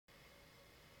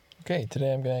Okay,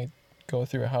 today I'm going to go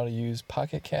through how to use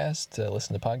Pocket Cast to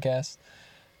listen to podcasts.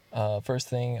 First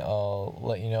thing, I'll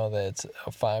let you know that it's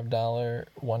a $5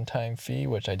 one-time fee,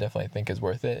 which I definitely think is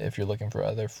worth it. If you're looking for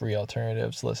other free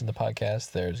alternatives to listen to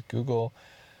podcasts, there's Google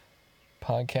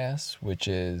Podcasts, which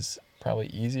is probably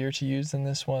easier to use than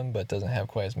this one, but doesn't have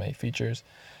quite as many features.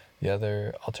 The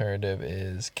other alternative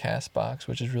is Castbox,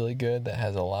 which is really good. That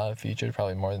has a lot of features,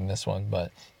 probably more than this one,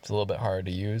 but it's a little bit harder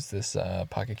to use. This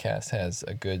Pocket Cast has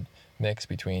a good mix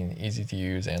between easy to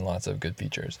use and lots of good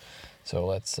features. So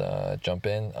let's jump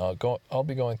in. I'll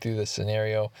be going through this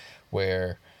scenario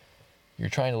where you're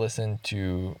trying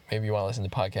to maybe you want to listen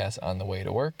to podcasts on the way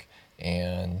to work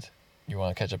and you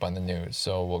want to catch up on the news.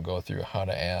 So we'll go through how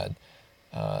to add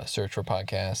search for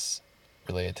podcasts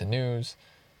related to news,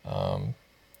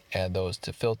 add those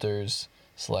to filters,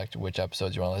 select which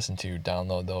episodes you want to listen to,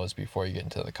 download those before you get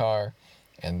into the car,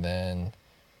 and then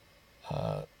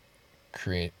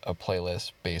create a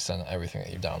playlist based on everything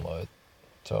that you've downloaded.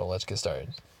 So let's get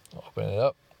started. I'll open it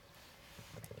up,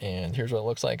 and here's what it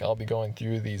looks like. I'll be going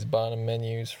through these bottom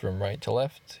menus from right to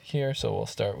left here. So we'll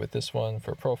start with this one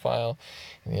for profile.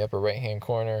 In the upper right hand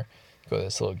corner, go to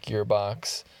this little gear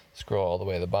box, scroll all the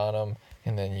way to the bottom,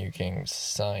 and then you can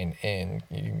sign in.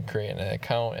 You can create an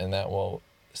account, and that will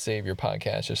save your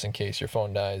podcast just in case your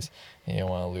phone dies and you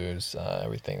don't want to lose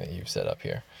everything that you've set up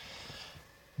here.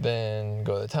 Then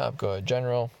go to the top, go to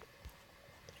general.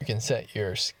 You can set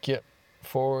your skip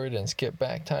forward and skip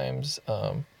back times.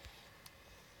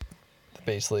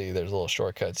 Basically, there's little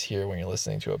shortcuts here when you're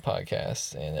listening to a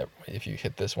podcast, and if you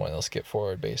hit this one, it'll skip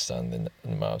forward based on the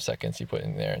amount of seconds you put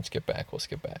in there, and skip back will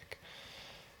skip back.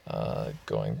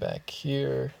 Going back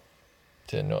here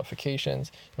to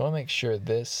notifications, you want to make sure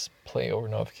this play over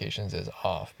notifications is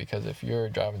off, because if you're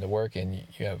driving to work and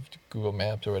you have Google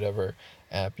Maps or whatever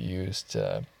app you use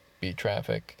to beat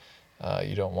traffic,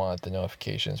 you don't want the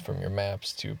notifications from your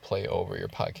maps to play over your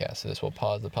podcast. So this will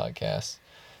pause the podcast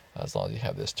as long as you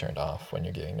have this turned off when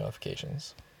you're getting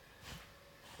notifications.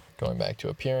 Going back to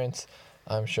appearance,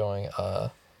 I'm showing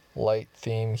a light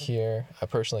theme here. I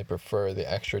personally prefer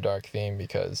the extra dark theme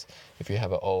because if you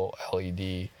have an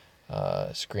OLED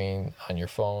screen on your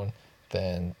phone,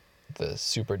 then the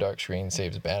super dark screen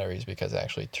saves batteries because it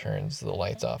actually turns the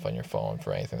lights off on your phone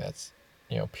for anything that's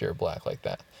pure black like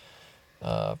that.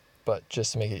 But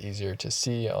just to make it easier to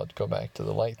see, I'll go back to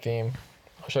the light theme.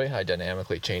 I'll show you how I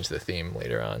dynamically change the theme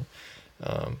later on.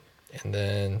 And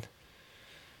then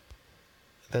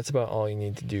that's about all you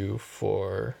need to do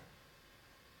for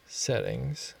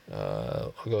settings.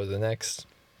 I'll go to the next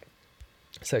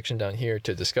section down here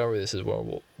to discover. This is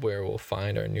where we'll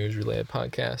find our news related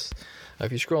podcasts.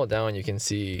 If you scroll down, you can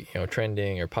see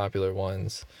trending or popular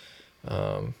ones.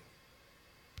 One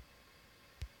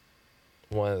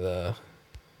of the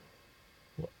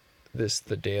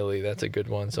daily, that's a good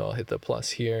one, so I'll hit the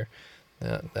plus here.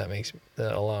 That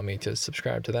allow me to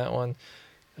subscribe to that one.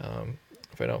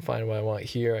 If I don't find what I want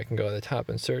here, I can go to the top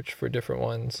and search for different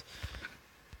ones.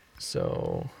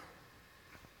 So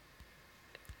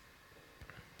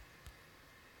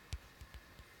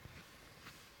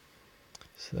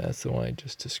that's the one I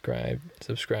just subscribed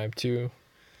to.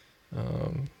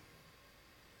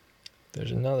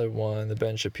 There's another one, the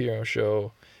Ben Shapiro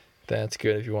Show. That's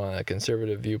good if you want a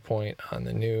conservative viewpoint on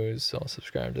the news, so I'll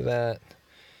subscribe to that.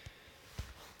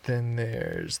 Then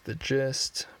there's The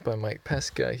Gist by Mike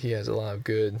Pesca. He has a lot of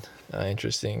good,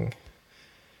 interesting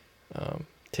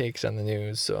takes on the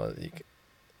news. So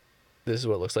this is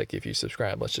what it looks like if you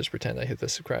subscribe. Let's just pretend I hit the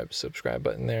subscribe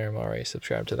button there. I'm already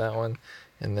subscribed to that one.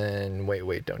 And then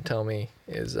Wait, Don't Tell Me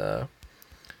is a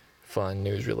fun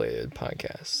news-related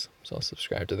podcast. So I'll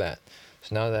subscribe to that.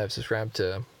 So now that I've subscribed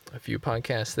to a few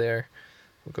podcasts there,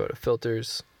 we'll go to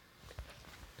filters.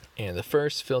 And the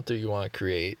first filter you want to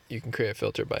create, you can create a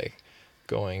filter by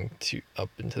going up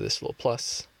into this little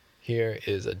plus. Here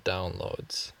is a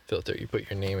downloads filter. You put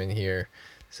your name in here,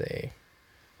 say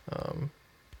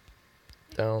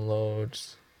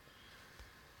downloads,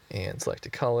 and select a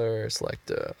color,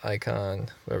 select an icon,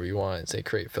 whatever you want, and say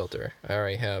create filter. I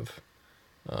already have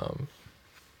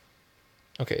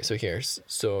okay,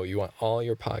 so you want all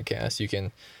your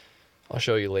podcasts. I'll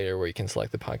show you later where you can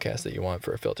select the podcast that you want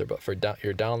for a filter, but for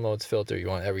your downloads filter, you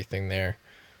want everything there.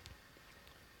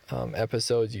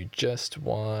 Episodes, you just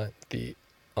want the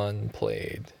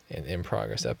unplayed and in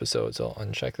progress episodes. So I'll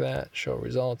uncheck that, show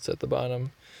results at the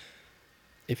bottom.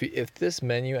 If this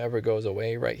menu ever goes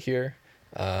away right here,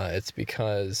 it's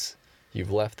because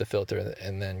you've left the filter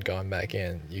and then gone back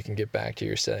in. You can get back to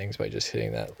your settings by just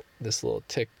hitting this little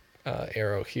tick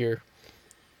arrow here.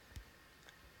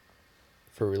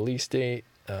 For release date,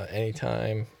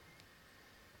 anytime,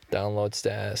 download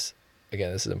status.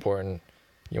 Again, this is important.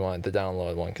 You want the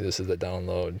download one because this is the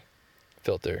download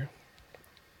filter.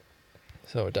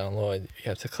 So download, you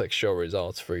have to click show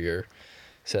results for your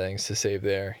settings to save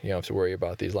there. You don't have to worry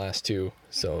about these last two.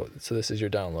 So this is your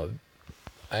download.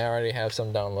 I already have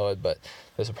some download, but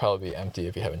this will probably be empty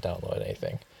if you haven't downloaded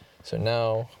anything. So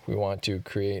now we want to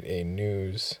create a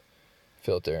news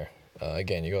filter.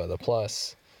 Again, you go to the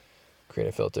plus, create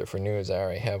a filter for news. I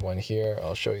already have one here.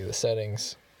 I'll show you the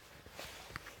settings.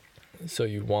 So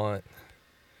you want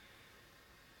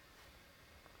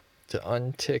to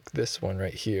untick this one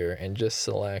right here and just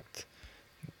select,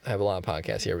 I have a lot of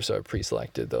podcasts here, so I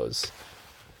pre-selected those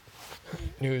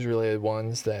news related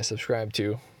ones that I subscribe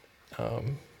to.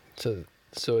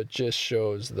 So it just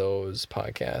shows those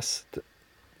podcasts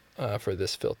for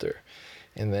this filter.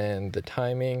 And then the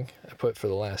timing I put for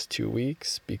the last 2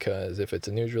 weeks, because if it's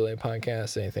a news related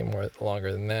podcast, anything more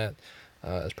longer than that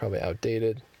is probably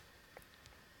outdated.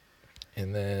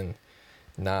 And then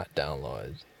not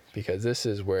downloaded, because this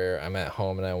is where I'm at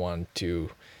home and I want to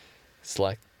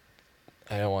select,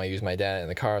 I don't want to use my data in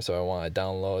the car, so I want to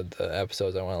download the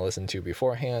episodes I want to listen to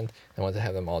beforehand. And once I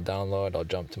have them all downloaded, I'll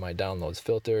jump to my downloads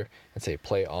filter and say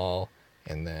play all,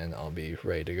 and then I'll be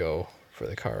ready to go for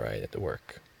the car ride at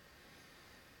work.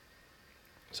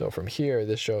 So from here,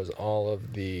 this shows all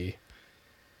of the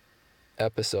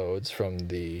episodes from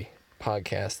the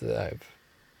podcast that I've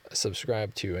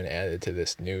subscribed to and added to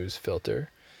this news filter.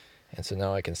 And so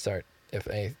now I can start, if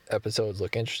any episodes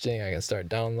look interesting, I can start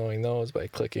downloading those by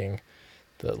clicking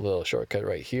the little shortcut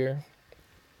right here.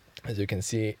 As you can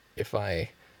see, if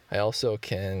I also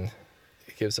can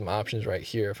give some options right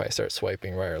here if I start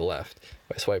swiping right or left.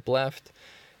 If I swipe left,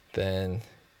 then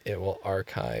it will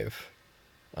archive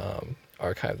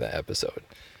that episode.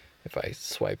 If I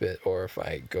swipe it, or if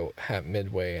I go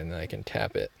midway and then I can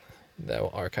tap it, that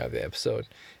will archive the episode.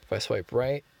 If I swipe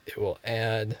right, it will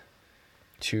add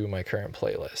to my current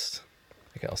playlist.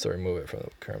 I can also remove it from the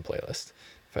current playlist.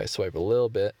 If I swipe a little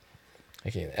bit, I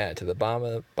can add to the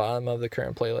bottom of the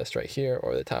current playlist right here,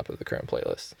 or the top of the current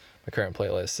playlist. My current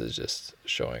playlist is just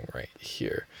showing right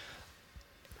here.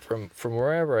 From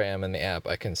wherever I am in the app,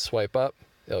 I can swipe up.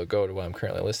 It'll go to what I'm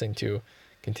currently listening to,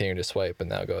 continue to swipe, and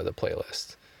now go to the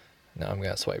playlist. Now I'm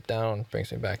going to swipe down,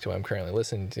 brings me back to what I'm currently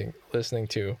listening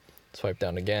to. Swipe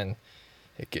down again,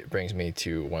 it brings me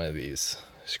to one of these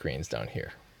screens down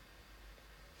here.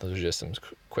 Those are just some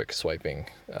quick swiping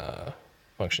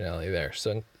functionality there.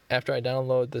 So after I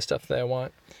download the stuff that I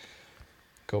want,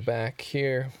 go back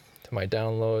here to my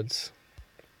downloads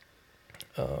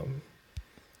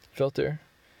filter,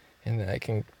 and then I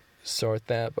can sort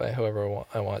that by however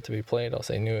I want it to be played. I'll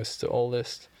say newest to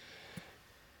oldest,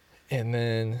 and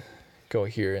then go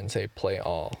here and say play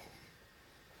all.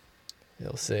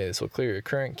 It'll say this will clear your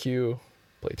current queue,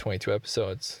 play 22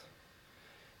 episodes,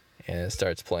 and it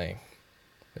starts playing.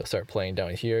 It'll start playing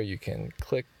down here. You can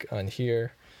click on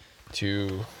here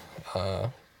to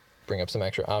bring up some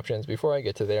extra options. Before I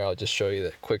get to there, I'll just show you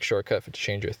the quick shortcut to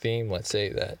change your theme. Let's say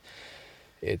that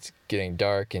it's getting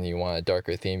dark and you want a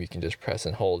darker theme. You can just press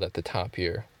and hold at the top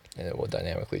here, and it will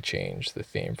dynamically change the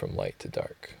theme from light to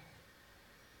dark.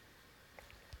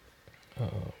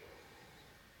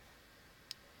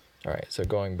 Alright, so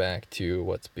going back to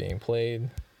what's being played,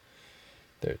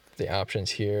 the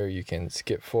options here, you can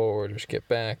skip forward or skip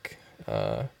back.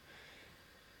 The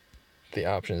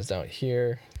options down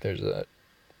here, there's a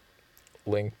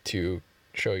link to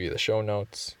show you the show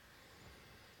notes.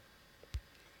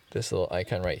 This little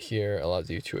icon right here allows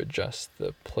you to adjust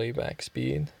the playback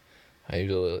speed. I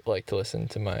usually like to listen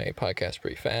to my podcast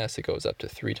pretty fast. It goes up to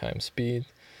 3 times speed.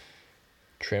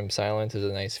 Trim silent is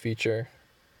a nice feature.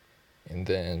 And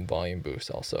then volume boost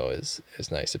also is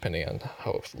nice depending on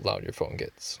how loud your phone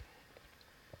gets.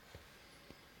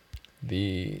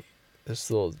 This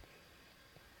little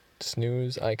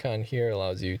snooze icon here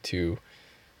allows you to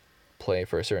play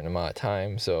for a certain amount of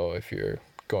time. So if you're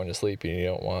going to sleep and you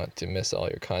don't want to miss all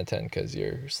your content because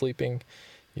you're sleeping,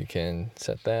 you can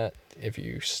set that. If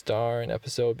you star an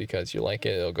episode because you like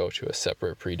it, it'll go to a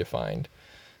separate predefined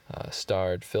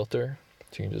starred filter.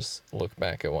 So you can just look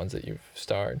back at ones that you've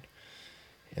starred.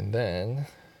 And then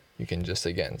you can just,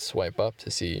 again, swipe up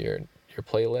to see your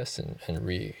playlist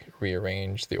and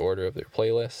rearrange the order of your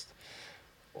playlist.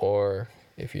 Or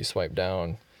if you swipe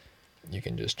down, you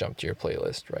can just jump to your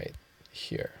playlist right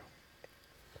here.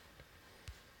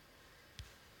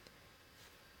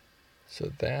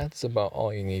 So that's about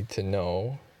all you need to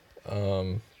know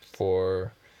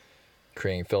for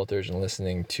creating filters and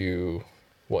listening to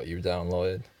what you've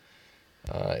downloaded.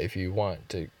 If you want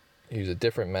to use a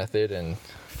different method and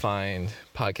find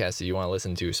podcasts that you want to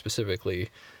listen to specifically,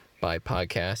 by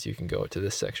podcast, you can go to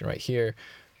this section right here,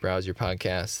 browse your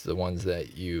podcasts. The ones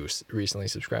that you recently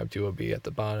subscribed to will be at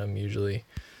the bottom usually.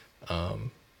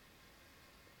 And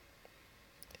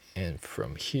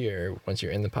from here, once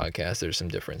you're in the podcast, there's some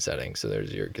different settings. So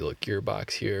there's your little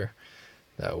gearbox here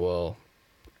that will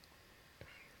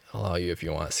allow you, if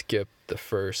you want to skip the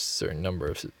first certain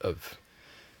number of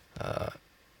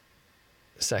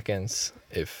seconds.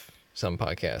 If some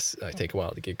podcasts take a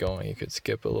while to get going, you could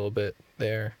skip a little bit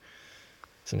there.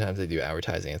 Sometimes they do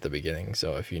advertising at the beginning,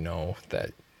 so if you know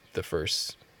that the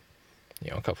first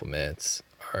couple minutes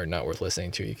are not worth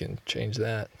listening to, you can change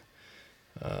that.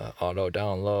 Auto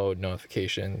download,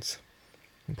 notifications,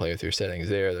 and play with your settings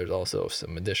there. There's also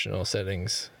some additional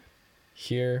settings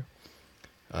here.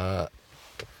 A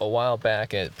while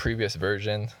back, at previous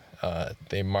version,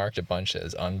 they marked a bunch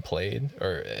as unplayed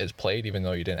or as played, even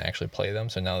though you didn't actually play them.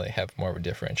 So now they have more of a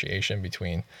differentiation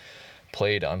between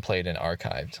played, unplayed, and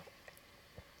archived.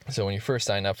 So when you first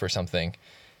sign up for something,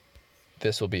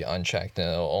 this will be unchecked,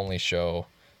 and it'll only show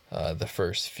the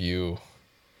first few.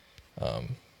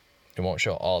 It won't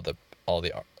show all the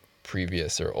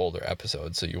previous or older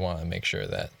episodes. So you want to make sure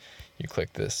that you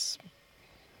click this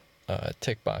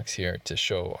tick box here to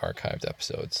show archived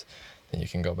episodes. Then you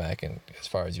can go back and as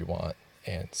far as you want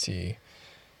and see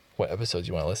what episodes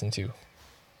you want to listen to.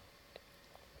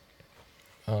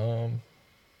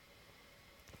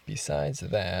 Besides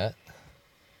that,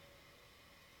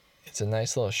 it's a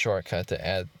nice little shortcut to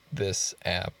add this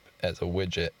app as a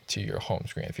widget to your home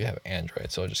screen if you have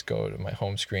Android. So I'll just go to my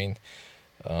home screen.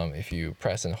 If you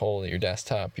press and hold at your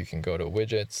desktop, you can go to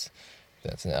widgets.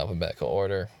 That's in alphabetical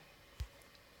order.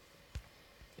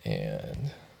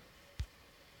 And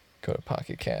go to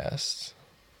Pocket Cast,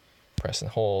 press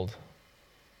and hold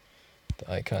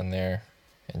the icon there,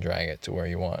 and drag it to where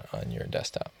you want on your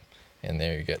desktop. And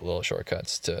there you get little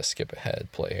shortcuts to skip ahead,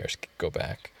 play, or go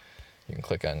back. You can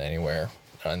click on anywhere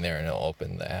on there and it'll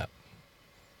open the app.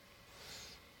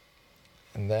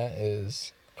 And that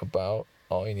is about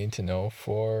all you need to know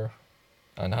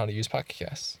on how to use Pocket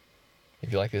Casts.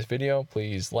 If you like this video,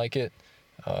 please like it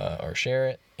or share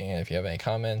it. And if you have any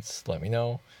comments, let me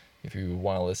know. If you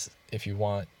want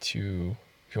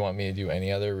me to do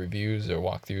any other reviews or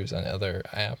walkthroughs on other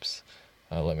apps,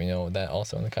 let me know that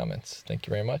also in the comments. Thank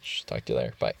you very much. Talk to you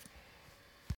later. Bye.